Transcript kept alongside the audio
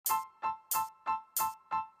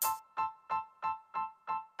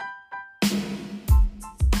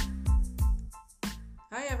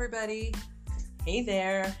everybody. Hey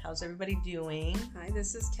there, how's everybody doing? Hi,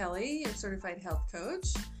 this is Kelly, your certified health coach.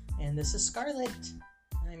 And this is Scarlett.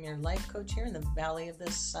 I'm your life coach here in the Valley of the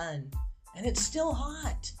Sun. And it's still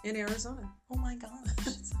hot. In Arizona. Oh my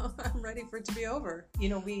gosh. So I'm ready for it to be over. You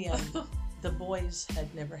know, the boys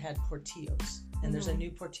had never had Portillo's. And there's a new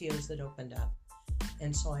Portillo's that opened up.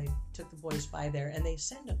 And so I took the boys by there, and they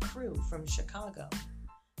send a crew from Chicago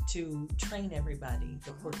to train everybody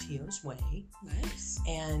the Portillo's way. Nice.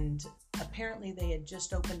 And apparently they had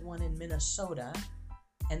just opened one in Minnesota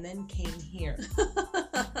and then came here.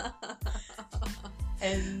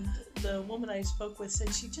 And the woman I spoke with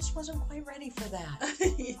said she just wasn't quite ready for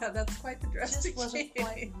that. Yeah, that's quite the drastic Just wasn't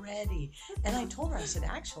quite ready. And I told her, I said,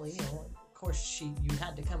 actually, you know, of course, you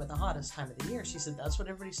had to come at the hottest time of the year. She said, that's what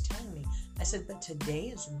everybody's telling me. I said, but today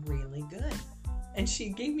is really good. And she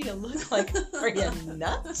gave me a look like, are you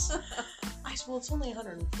nuts? I said, well, it's only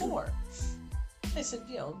 104. I said,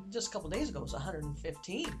 you know, just a couple days ago it was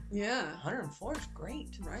 115. Yeah. 104 is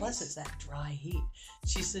great. Right. Plus it's that dry heat.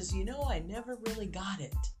 She says, you know, I never really got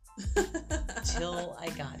it till I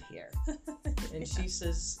got here. And she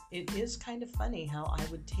says, it is kind of funny how I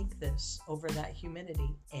would take this over that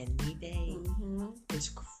humidity any day. Mm-hmm. It's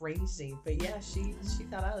crazy. But yeah, she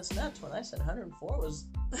thought I was nuts when I said 104 was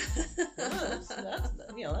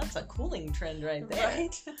that's a cooling trend right there.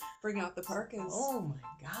 Right. Bring out the parkas. Oh my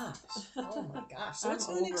gosh. So what's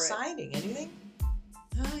new and exciting? Anything?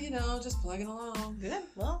 Oh, you know, just plugging along. Good.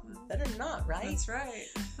 Well, better than not, right? That's right.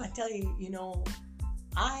 I tell you, you know,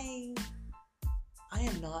 I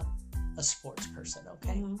am not a sports person,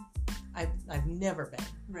 okay? Mm-hmm. I've never been.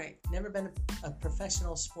 Right. Never been a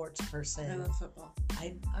professional sports person. I love football.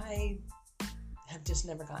 I have just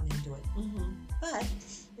never gotten into it. Mm-hmm. But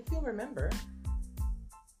if you'll remember,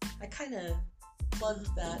 I kind of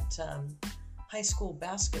plugged that high school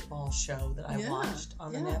basketball show that I watched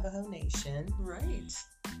on the Navajo Nation. Right.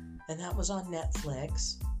 And that was on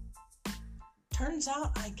Netflix. Turns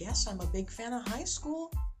out, I guess I'm a big fan of high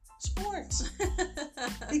school sports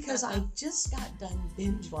because I just got done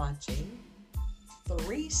binge watching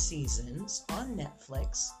 3 seasons on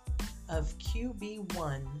Netflix of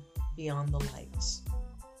QB1 Beyond the Lights.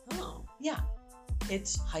 Oh. Yeah.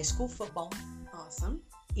 It's high school football. Awesome.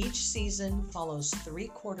 Each season follows 3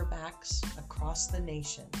 quarterbacks across the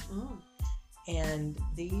nation. Oh. And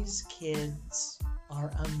these kids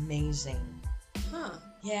are amazing. Huh.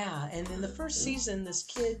 Yeah, and in the first season, this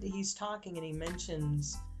kid, he's talking and he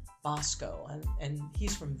mentions Bosco, and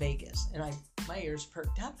he's from Vegas. And my ears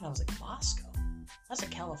perked up and I was like, Bosco? That's a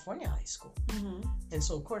California high school. Mm-hmm. And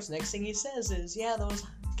so, of course, next thing he says is, yeah, those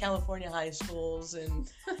California high schools. And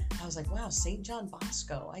I was like, wow, St. John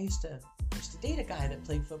Bosco. I used to date a guy that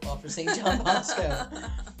played football for St. John Bosco.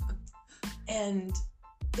 And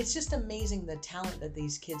it's just amazing the talent that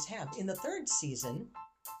these kids have. In the 3rd season,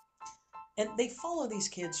 and they follow these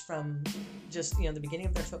kids from just, you know, the beginning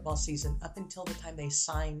of their football season up until the time they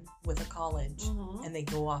sign with a college and they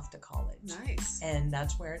go off to college. Nice. And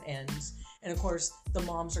that's where it ends. And of course, the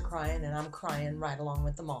moms are crying and I'm crying right along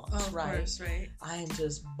with the moms, right? Of course, right. I'm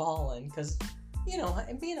just bawling because, you know,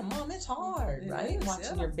 and being a mom, it's hard, right?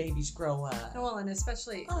 Watching your babies grow up. Well, and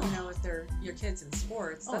especially, you know, if they're your kids in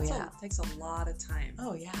sports, takes a lot of time.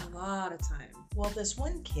 Oh, yeah. A lot of time. Well, this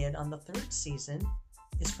one kid on the 3rd season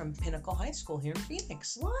is from Pinnacle High School here in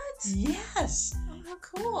Phoenix. What? Yes. Oh, how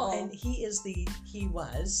cool. And he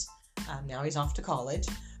was, now he's off to college,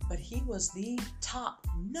 but he was the top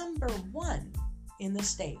number 1 in the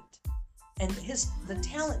state. And the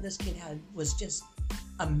talent this kid had was just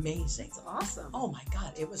amazing. That's awesome. Oh my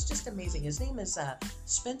God, it was just amazing. His name is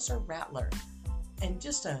Spencer Rattler, and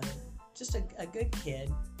just a good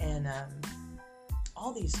kid. And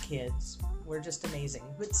all these kids were just amazing.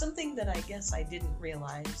 But something that I guess I didn't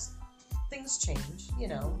realize, things change. You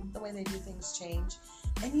know, the way they do things change.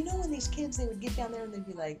 And you know, when these kids, they would get down there and they'd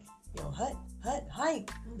be like, you know, hut, hike.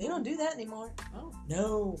 They don't do that anymore. Oh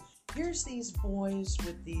no, here's these boys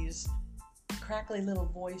with these crackly little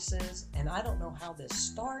voices, and I don't know how this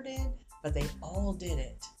started, but they all did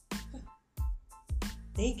it.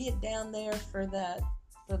 They get down there for the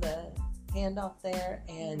handoff there,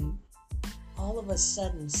 and all of a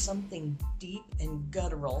sudden something deep and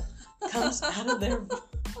guttural comes out of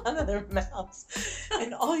their mouths,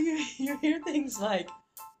 and all you hear things like,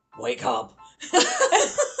 "Wake up!"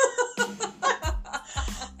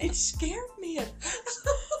 It scared me at first.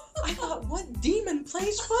 I thought, what demon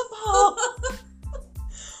plays football?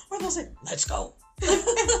 Or they'll say, "Let's go." I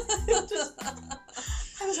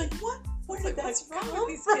was like, what? Where did that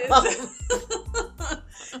come from?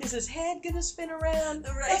 It's Is his head going to spin around?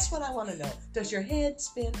 Right. That's what I want to know. Does your head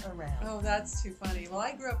spin around? Oh, that's too funny. Well,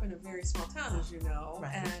 I grew up in a very small town, as you know.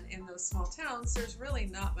 Right. And in those small towns, there's really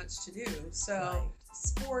not much to do. So Right.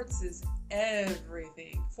 sports is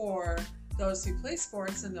everything for those who play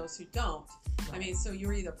sports and those who don't. Right. I mean, so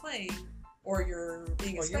you're either playing or you're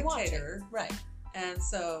being a Or you're spectator. watching. Right. And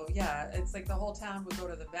so, yeah, it's like the whole town would go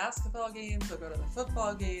to the basketball games, they'll go to the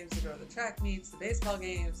football games, they'll go to the track meets, the baseball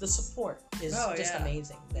games. The support is just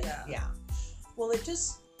amazing. Yeah. Well, it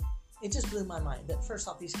just blew my mind that first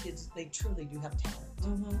off, these kids, they truly do have talent.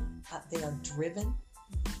 Mm-hmm. They are driven.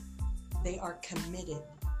 They are committed.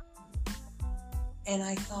 And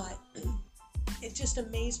I thought, it just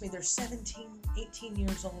amazed me. They're 17, 18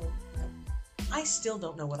 years old. I still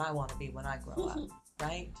don't know what I want to be when I grow up,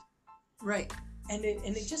 right? Right. And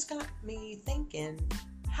it just got me thinking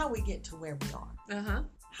how we get to where we are. Uh-huh.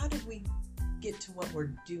 How did we get to what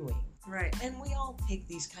we're doing? Right. And we all take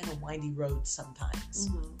these kind of windy roads sometimes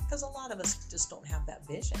because a lot of us just don't have that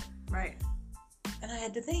vision. Right. And I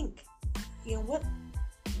had to think, what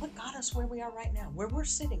got us where we are right now, where we're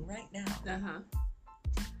sitting right now. Uh-huh.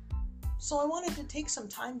 So I wanted to take some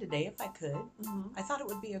time today, if I could. Mm-hmm. I thought it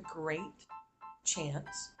would be a great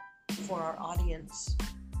chance for our audience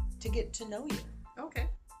to get to know you. Okay.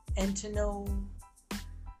 And to know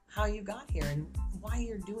how you got here and why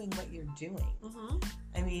you're doing what you're doing. Mm-hmm.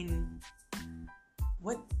 I mean,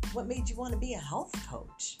 what made you want to be a health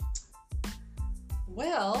coach?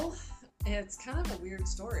 Well, it's kind of a weird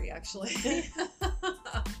story, actually.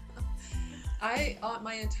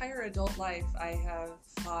 My entire adult life, I have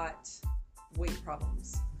fought weight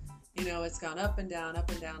problems. It's gone up and down,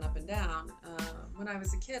 up and down, up and down. When I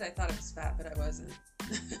was a kid, I thought I was fat, but I wasn't.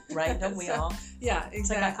 Right? Don't we all? Yeah,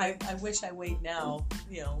 exactly. It's like I wish I weighed now,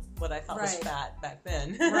 what I thought was fat back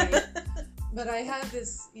then. Right. But I have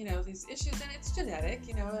this, these issues, and it's genetic.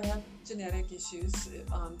 I have genetic issues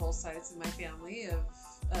on both sides of my family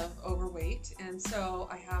of overweight, and so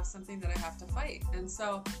I have something that I have to fight. And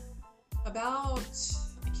so about,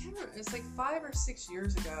 I can't remember, it's like 5 or 6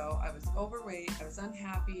 years ago, I was overweight, I was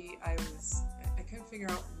unhappy, I couldn't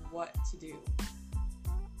figure out what to do.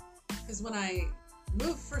 Because when I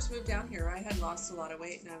first moved down here, I had lost a lot of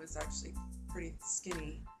weight, and I was actually pretty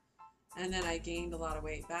skinny. And then I gained a lot of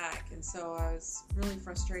weight back, and so I was really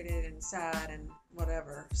frustrated and sad and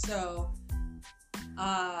whatever. So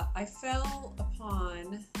I fell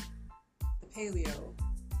upon the paleo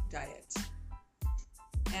diet.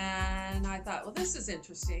 And I thought, well, this is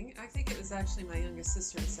interesting. I think it was actually my youngest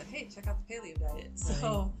sister that said, hey, check out the paleo diet.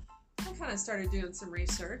 So I kind of started doing some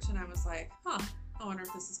research, and I was like, I wonder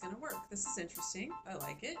if this is going to work. This is interesting. I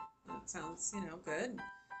like it. It sounds, good.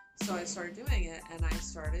 So I started doing it, and I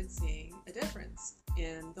started seeing a difference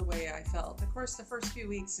in the way I felt. Of course, the first few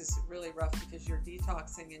weeks is really rough because you're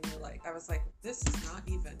detoxing, and I was like, this is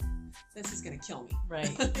going to kill me.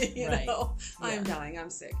 Right. I'm dying,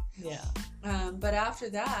 I'm sick. Yeah. But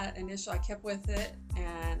after that, initially, I kept with it,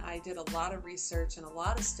 and I did a lot of research and a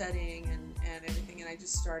lot of studying and everything, and I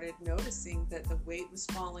just started noticing that the weight was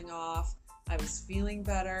falling off. I was feeling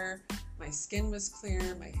better. My skin was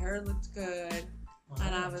clear. My hair looked good. Wow.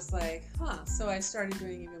 And I was like, So I started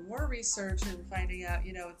doing even more research and finding out,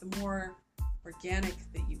 the more organic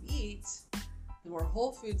that you eat, the more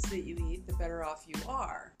whole foods that you eat, the better off you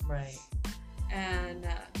are. Right. And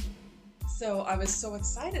so I was so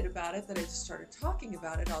excited about it that I just started talking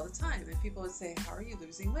about it all the time. And people would say, how are you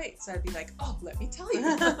losing weight? So I'd be like, let me tell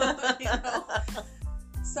you.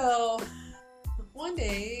 So one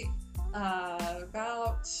day,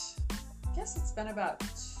 about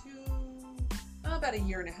a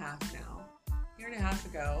year and a half now. A year and a half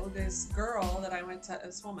ago, this girl that I went to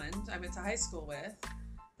high school with,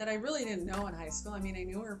 that I really didn't know in high school. I mean, I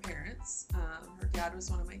knew her parents. Her dad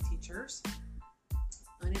was one of my teachers.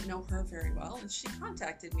 I didn't know her very well, and she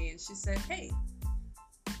contacted me and she said, hey,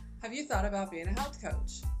 have you thought about being a health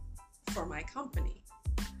coach for my company?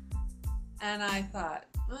 And I thought,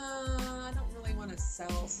 I don't really want to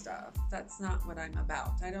sell stuff. That's not what I'm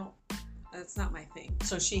about. That's not my thing.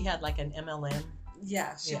 So she had like an MLM?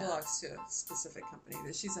 Yeah, she belongs to a specific company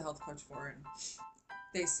that she's a health coach for, and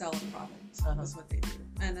they sell a product. That's what they do,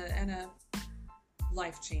 and a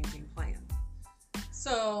life-changing plan.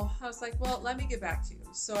 So I was like, well, let me get back to you.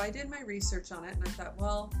 So I did my research on it, and I thought,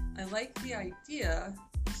 well, I like the idea,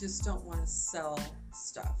 just don't want to sell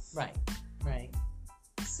stuff. Right.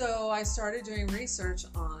 So I started doing research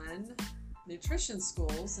on nutrition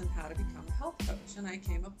schools and how to become a health coach, and I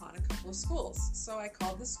came upon a couple of schools. So I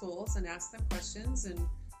called the schools and asked them questions, and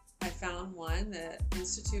I found one, the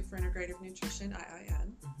Institute for Integrative Nutrition,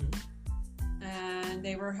 IIN, and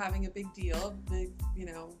they were having a big deal, big,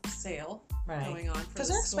 sale Right. going on for Because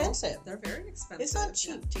the they're school. expensive. They're very expensive. It's not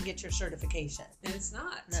cheap to get your certification. And it's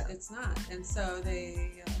not. No. It's not. And so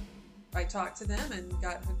I talked to them and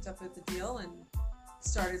got hooked up with the deal and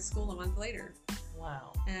started school a month later.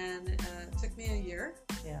 Wow. And it took me a year.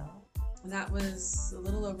 Yeah. And that was a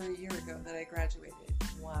little over a year ago that I graduated.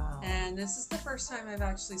 Wow. And this is the first time I've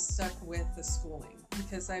actually stuck with the schooling,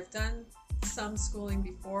 because I've done some schooling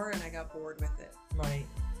before and I got bored with it. Right.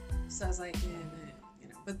 So I was like,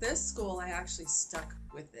 but this school, I actually stuck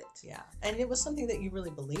with it. Yeah. And it was something that you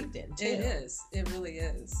really believed in, too. It is. It really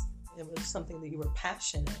is. It was something that you were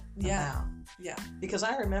passionate Yeah. about. Yeah. Because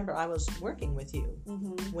I remember I was working with you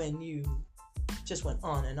Mm-hmm. when you just went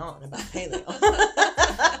on and on about paleo.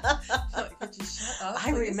 Could you shut up?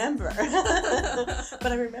 I please? remember.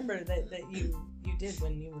 But I remember that you did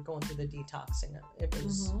when you were going through the detoxing.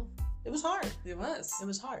 It was hard. It was. It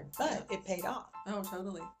was hard, but it paid off. Oh,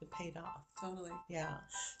 totally. It paid off. Totally. Yeah.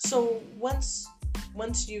 So once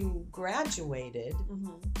you graduated,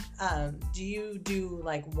 do you do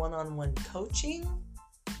like one-on-one coaching?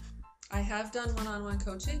 I have done one-on-one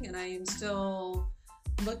coaching, and I am still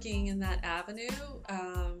looking in that avenue.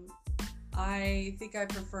 I think I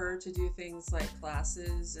prefer to do things like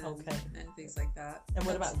classes and things like that. And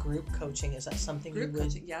what about group coaching? Is that something Group you would?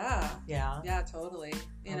 coaching? Yeah. Yeah, totally.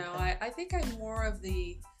 I think I'm more of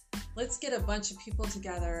the, let's get a bunch of people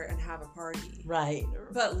together and have a party. Right.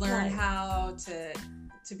 But learn how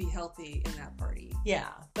to be healthy in that party. Yeah,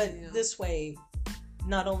 but this way,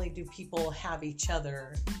 not only do people have each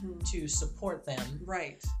other to support them,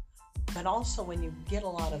 right, but also when you get a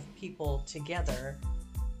lot of people together,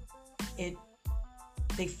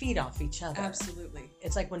 they feed off each other. Absolutely.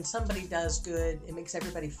 It's like when somebody does good, it makes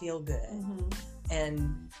everybody feel good.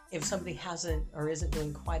 And if somebody hasn't or isn't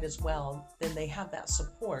doing quite as well, then they have that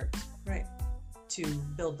support. Right. To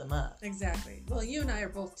build them up. Exactly. Well, you and I are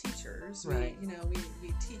both teachers. Right.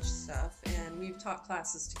 We teach stuff, and we've taught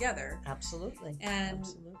classes together. Absolutely. And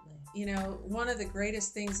one of the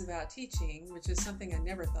greatest things about teaching, which is something I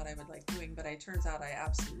never thought I would like doing, but it turns out I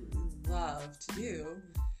absolutely love to do.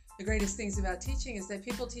 The greatest things about teaching is that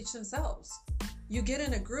people teach themselves. You get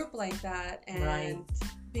in a group like that, and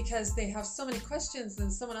because they have so many questions,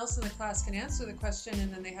 then someone else in the class can answer the question,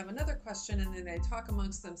 and then they have another question, and then they talk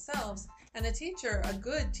amongst themselves. And a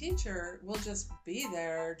good teacher, will just be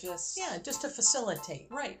there, just to facilitate.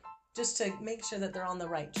 Right. Just to make sure that they're on the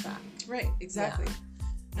right track. Right, exactly.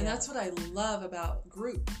 Yeah. And that's what I love about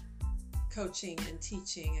group coaching and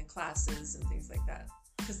teaching and classes and things like that,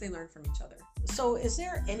 because they learn from each other. So is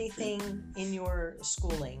there anything in your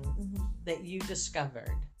schooling that you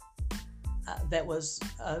discovered that was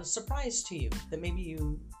a surprise to you, that maybe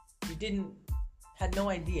you had no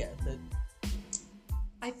idea that?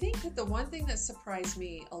 I think that the one thing that surprised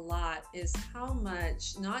me a lot is how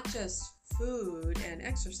much not just food and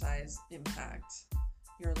exercise impact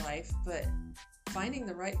your life, but finding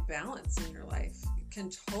the right balance in your life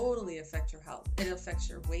can totally affect your health. It affects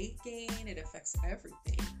your weight gain. It affects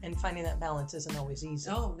everything. And finding that balance isn't always easy.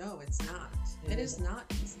 Oh, no, it's not. It is not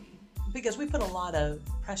easy. Because we put a lot of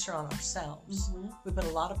pressure on ourselves. We put a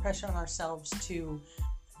lot of pressure on ourselves to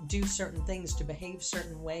do certain things, to behave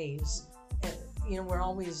certain ways. And, we're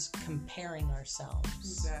always comparing ourselves.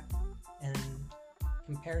 Exactly. And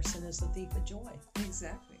comparison is the thief of joy.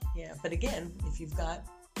 Exactly. Yeah. But again, if you've got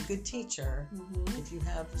a good teacher, if you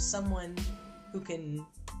have someone who can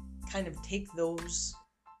kind of take those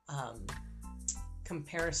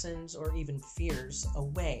comparisons or even fears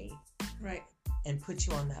away, right, and put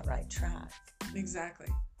you on that right track, exactly,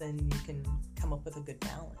 then you can come up with a good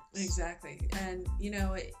balance. Exactly. And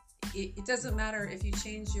it doesn't matter if you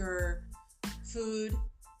change your food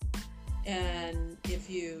and if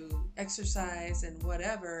you exercise and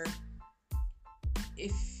whatever,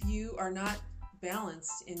 if you are not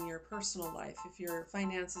balanced in your personal life, if your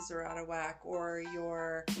finances are out of whack, or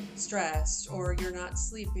you're stressed, or you're not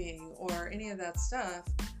sleeping, or any of that stuff,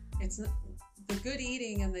 it's not, the good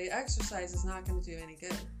eating and the exercise is not going to do any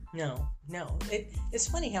good. No. It's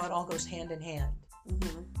funny how it all goes hand in hand.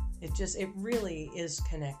 It really is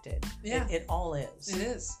connected. Yeah. It all is. It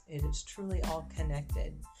is. It is truly all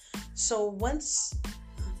connected. So once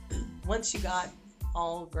you got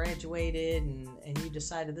all graduated and you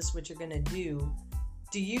decided this is what you're going to do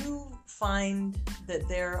you find that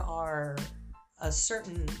there are a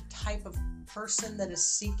certain type of person that is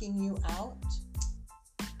seeking you out?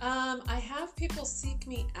 I have people seek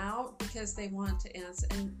me out because they want to answer.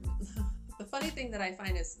 And the funny thing that I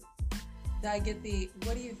find is I get the,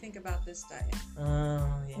 what do you think about this diet?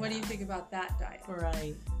 Oh, yeah. What do you think about that diet?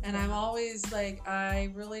 Right. And I'm always like,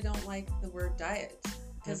 I really don't like the word diet,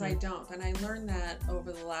 because I don't. And I learned that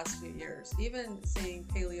over the last few years. Even saying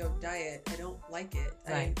paleo diet, I don't like it.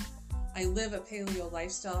 Right. I live a paleo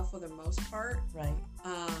lifestyle for the most part. Right.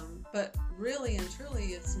 But really and truly,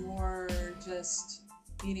 it's more just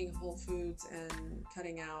eating whole foods and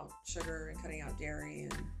cutting out sugar and cutting out dairy,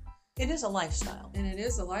 and it is a lifestyle. And it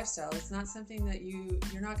is a lifestyle. It's not something that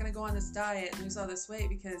you're not going to go on this diet and lose all this weight,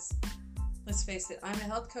 because let's face it, I'm a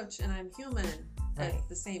health coach and I'm human at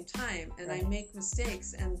the same time, and I make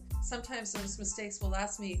mistakes, and sometimes those mistakes will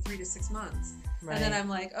last me 3 to 6 months. And then I'm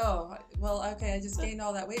like, oh, well, okay, I just gained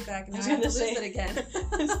all that weight back and now I have to lose it again.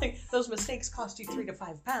 It's like those mistakes cost you 3 to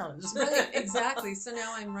 5 pounds. Right, exactly. So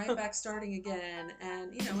now I'm right back starting again,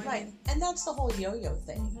 and you know, I mean, and that's the whole yo-yo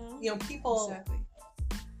thing. You know, people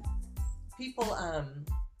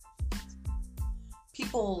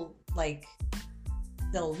like,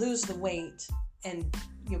 they'll lose the weight, and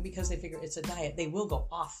you know, because they figure it's a diet, they will go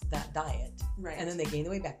off that diet, and then they gain the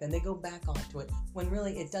weight back, then they go back onto it, when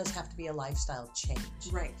really it does have to be a lifestyle change.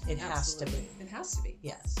 It has to be. It has to be.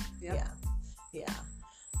 Yes. Yep. Yeah.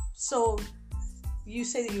 So you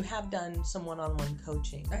say that you have done some one-on-one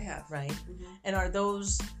coaching. I have. Right? And are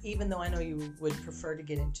those, even though I know you would prefer to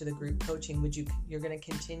get into the group coaching, you're going to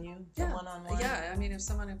continue the one-on-one? Yeah, I mean, if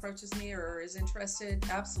someone approaches me or is interested,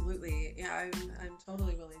 absolutely. Yeah, I'm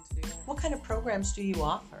totally willing to do that. What kind of programs do you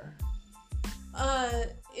offer?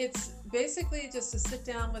 It's basically just to sit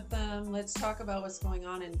down with them. Let's talk about what's going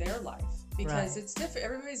on in their life, because it's different.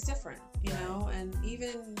 Everybody's different, you know, and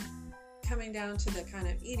even coming down to the kind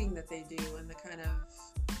of eating that they do and the kind of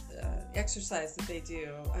exercise that they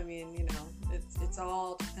do. I mean, you know, it's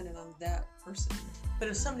all dependent on that person. But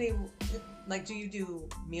if somebody, like, do you do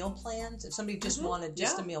meal plans? If somebody just wanted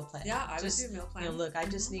just a meal plan. Yeah, I would do a meal plan. You know, look, I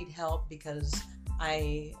just need help because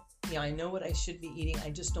I know what I should be eating.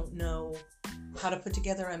 I just don't know how to put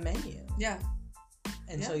together a menu. Yeah.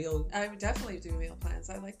 And so I would definitely do meal plans.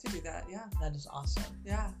 I like to do that. Yeah. That is awesome.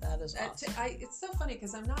 Yeah. That is awesome. It's so funny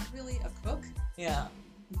because I'm not really a cook. Yeah.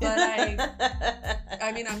 But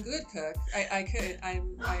I mean, I'm a good cook. I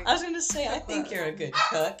was going to say, I think you're a good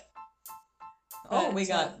cook. Oh, we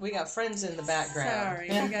got friends in the background. Sorry.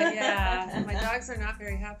 My dogs are not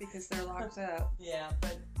very happy because they're locked up. Yeah,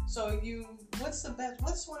 but so what's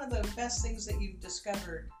one of the best things that you've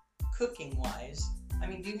discovered cooking wise? I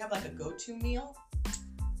mean, do you have like a go-to meal?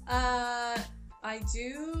 I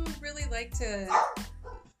do really like to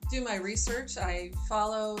do my research. I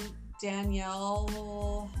follow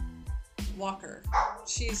Danielle Walker.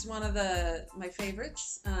 She's one of my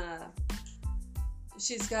favorites.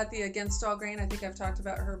 She's got the Against All Grain. I think I've talked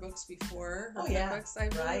about her books before. Her cookbooks. I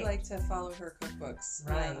really like to follow her cookbooks.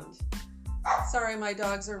 Right. Sorry, my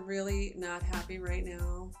dogs are really not happy right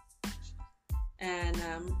now. And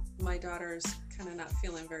my daughter's kind of not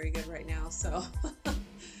feeling very good right now, so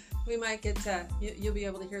we might get you'll be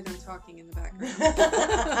able to hear them talking in the background.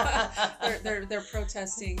 they're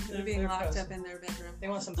protesting. They're being locked up in their bedroom. They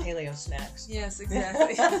want some paleo snacks. Yes,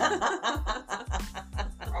 exactly.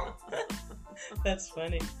 That's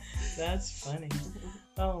funny. That's funny.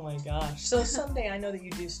 Oh my gosh. So someday, I know that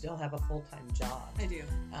you do still have a full-time job. I do.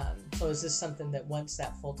 So is this something that once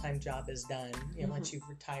that full-time job is done, you know, once you've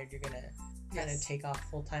retired, you're going to kind of take off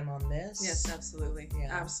full-time on this? Yes, absolutely. Yeah.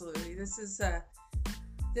 Absolutely. This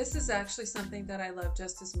is actually something that I love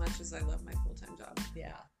just as much as I love my full-time job.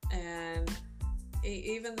 Yeah. And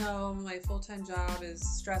even though my full-time job is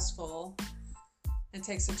stressful and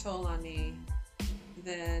takes a toll on me,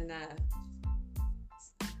 then,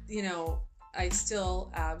 you know, I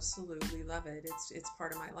still absolutely love it. It's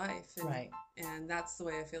part of my life. And, and that's the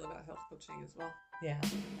way I feel about health coaching as well. Yeah.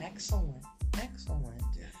 Excellent. Excellent.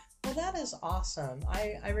 Yeah. Well, that is awesome.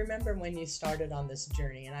 I remember when you started on this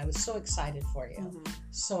journey, and I was so excited for you.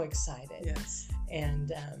 So excited. Yes.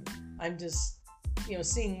 And I'm just, you know,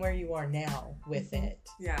 seeing where you are now with it.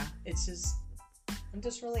 Yeah. It's just, I'm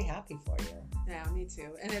just really happy for you. Yeah, me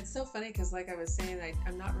too. And it's so funny because, like I was saying,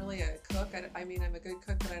 I'm not really a cook. I mean, I'm a good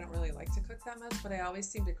cook, but I don't really like to cook that much. But I always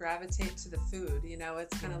seem to gravitate to the food. You know,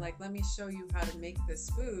 it's kind of like, let me show you how to make this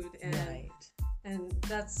food. And, and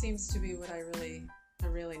that seems to be what I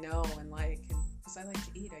really know and like. And because I like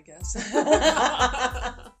to eat, I guess.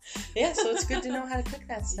 Yeah, so it's good to know how to cook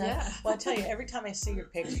that stuff. Yeah. Well, I tell you, every time I see your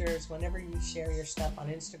pictures, whenever you share your stuff on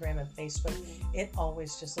Instagram and Facebook, it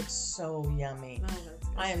always just looks so yummy. Oh, that's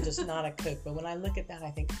good. I am just not a cook, but when I look at that, I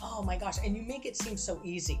think, oh my gosh, and you make it seem so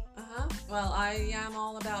easy. Well, I am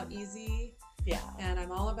all about easy. Yeah. And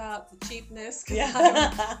I'm all about the cheapness because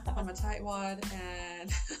Yeah. I'm a tightwad,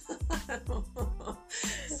 and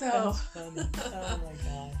so That's funny. Oh my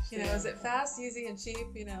gosh. you know, Yeah. is it fast, easy, and cheap?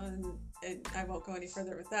 You know, and I won't go any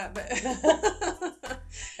further with that, but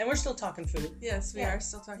And we're still talking food. yes, we Yeah. are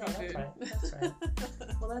still talking No, food. that's right.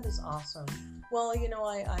 Well, that is awesome. Well, you know,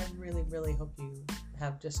 I really, really hope you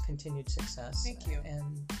have just continued success. Thank you.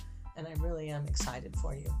 And I really am excited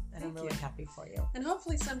for you. And I'm Thank really you. happy for you. And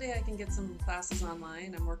hopefully someday I can get some classes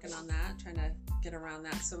online. I'm working on that, trying to get around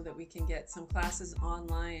that so that we can get some classes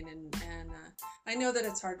online. And I know that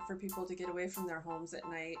it's hard for people to get away from their homes at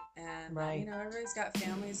night. And, Right. you know, everybody's got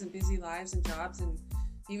families and busy lives and jobs. And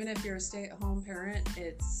even if you're a stay-at-home parent,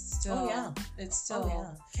 it's still,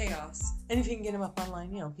 chaos. And if you can get them up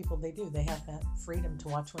online, you know, people, they have that freedom to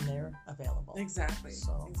watch when they're available. Exactly.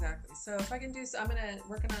 So. Exactly. So if I can do, I'm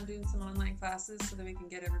working on doing some online classes so that we can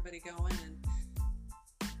get everybody going and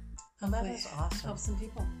Well, that is awesome. help some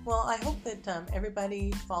people. Well, I hope that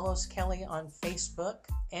everybody follows Kelli on Facebook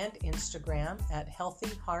and Instagram at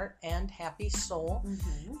Healthy Heart and Happy Soul.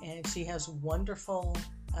 Mm-hmm. And she has wonderful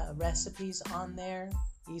recipes on there.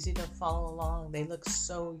 Easy to follow along. They look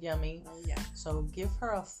so yummy. Oh, yeah. So give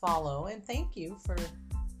her a follow. And thank you for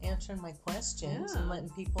answering my questions and letting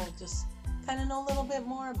people just kind of know a little bit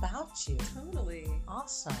more about you. Totally.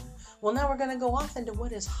 Awesome. Well, now we're going to go off into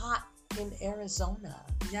what is hot in Arizona.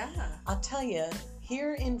 Yeah. I'll tell you,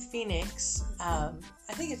 here in Phoenix, I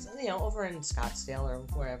think it's, you know, over in Scottsdale or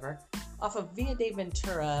wherever, off of Via de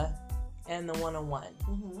Ventura and the 101.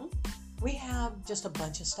 Mm-hmm. We have just a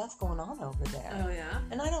bunch of stuff going on over there. Oh, yeah?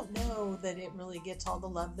 And I don't know that it really gets all the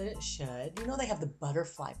love that it should. You know, they have the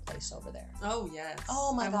butterfly place over there. Oh, yes.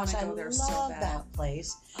 Oh my gosh, I go there love so bad. that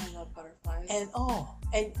place. I love butterflies.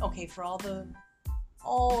 And okay, for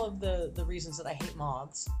all of the reasons that I hate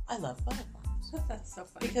moths, I love butterflies. That's so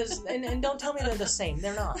funny. Because and don't tell me they're the same.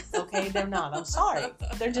 They're not. Okay, they're not. I'm sorry.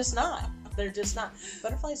 They're just not. They're just not.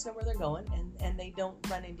 Butterflies know where they're going, and they don't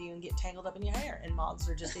run into you and get tangled up in your hair. And moths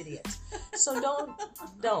are just idiots. So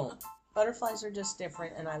don't. Butterflies are just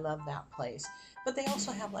different, and I love that place. But they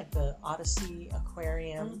also have like the Odyssey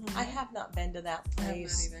Aquarium. Mm-hmm. I have not been to that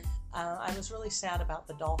place. I was really sad about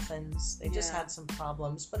the dolphins. They just had some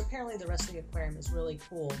problems, but apparently the rest of the aquarium is really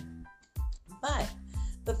cool. But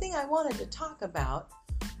the thing I wanted to talk about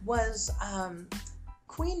was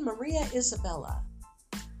Queen Maria Isabella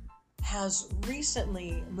has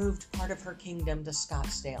recently moved part of her kingdom to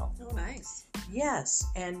Scottsdale. Oh, nice. Yes,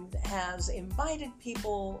 and has invited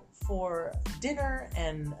people for dinner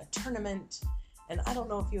and a tournament. And I don't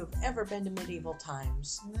know if you have ever been to medieval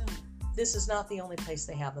times. No. This is not the only place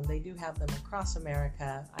they have them. They do have them across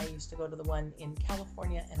America. I used to go to the one in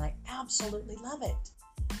California, and I absolutely love it.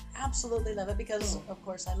 Absolutely love it because, of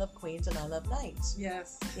course, I love queens and I love knights.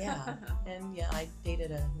 Yes. Yeah. And yeah, I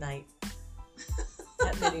dated a knight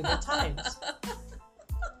at medieval times.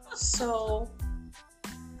 So,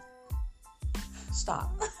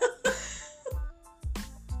 stop.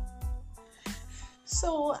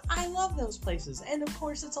 So, I love those places. And of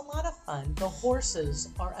course, it's a lot of fun. The horses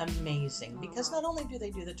are amazing because not only do they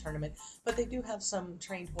do the tournament, but they do have some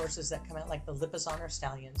trained horses that come out, like the Lipizzaner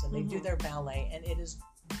stallions, and they do their ballet, and it is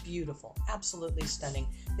beautiful. Absolutely stunning.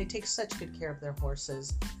 They take such good care of their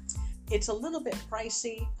horses. It's a little bit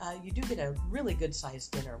pricey. You do get a really good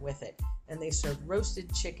sized dinner with it. And they serve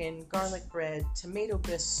roasted chicken, garlic bread, tomato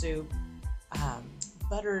bisque soup,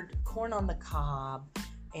 buttered corn on the cob,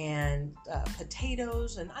 and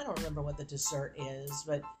potatoes. And I don't remember what the dessert is,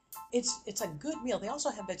 but it's a good meal. They also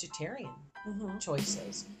have vegetarian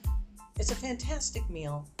choices. It's a fantastic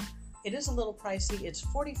meal. It is a little pricey. It's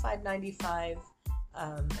 $45.95.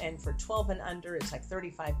 And for 12 and under, it's like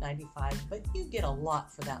 $35.95, but you get a lot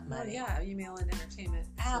for that money. Oh, yeah, you meal and entertainment.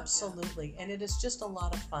 Absolutely. And it is just a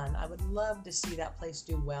lot of fun. I would love to see that place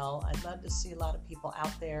do well. I'd love to see a lot of people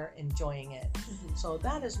out there enjoying it. So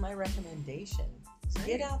that is my recommendation.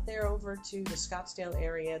 Get out there over to the Scottsdale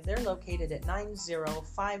area. They're located at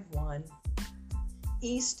 9051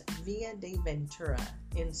 East Via de Ventura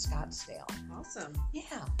in Scottsdale. Awesome.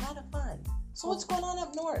 Yeah, a lot of fun. So what's going on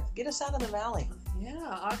up north? Get us out of the valley.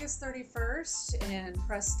 Yeah, August 31st in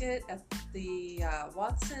Prescott at the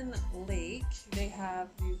Watson Lake, they have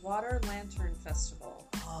the Water Lantern Festival.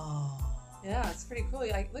 Oh. Yeah, it's pretty cool.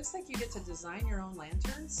 It looks like you get to design your own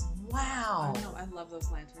lanterns. Wow. I know, I love those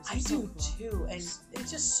lanterns. I They're so do cool. too. And it's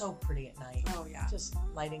just so pretty at night. Oh, yeah. Just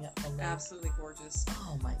lighting up the lake. Absolutely gorgeous.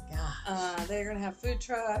 Oh my gosh. They're going to have food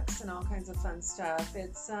trucks and all kinds of fun stuff.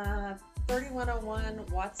 It's 3101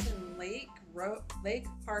 Watson Lake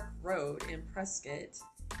Park Road in Prescott.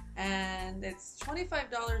 And it's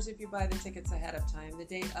 $25 if you buy the tickets ahead of time. The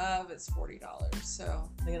day of, it's $40. So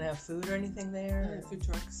They're gonna have food or anything there? food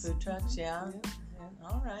trucks. Food trucks, yeah.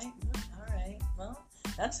 All right, all right. Well,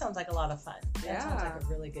 that sounds like a lot of fun. That sounds like a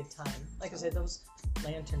really good time. Like I said, those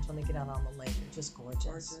lanterns when they get out on the lake are just gorgeous.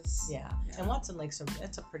 Gorgeous. Yeah. And Watson Lake's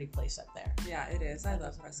it's a pretty place up there. Yeah, it is. I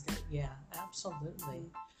love Prescott. Yeah,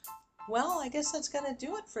 absolutely. Well, I guess that's gonna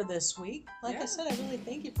do it for this week. Like I said, I really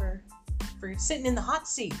thank you for sitting in the hot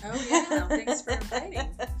seat. Oh yeah, thanks for inviting.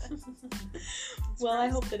 Well, I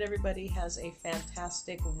hope that everybody has a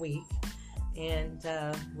fantastic week, and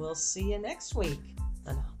we'll see you next week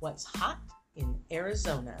on What's Hot in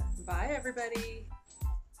Arizona. Bye, everybody.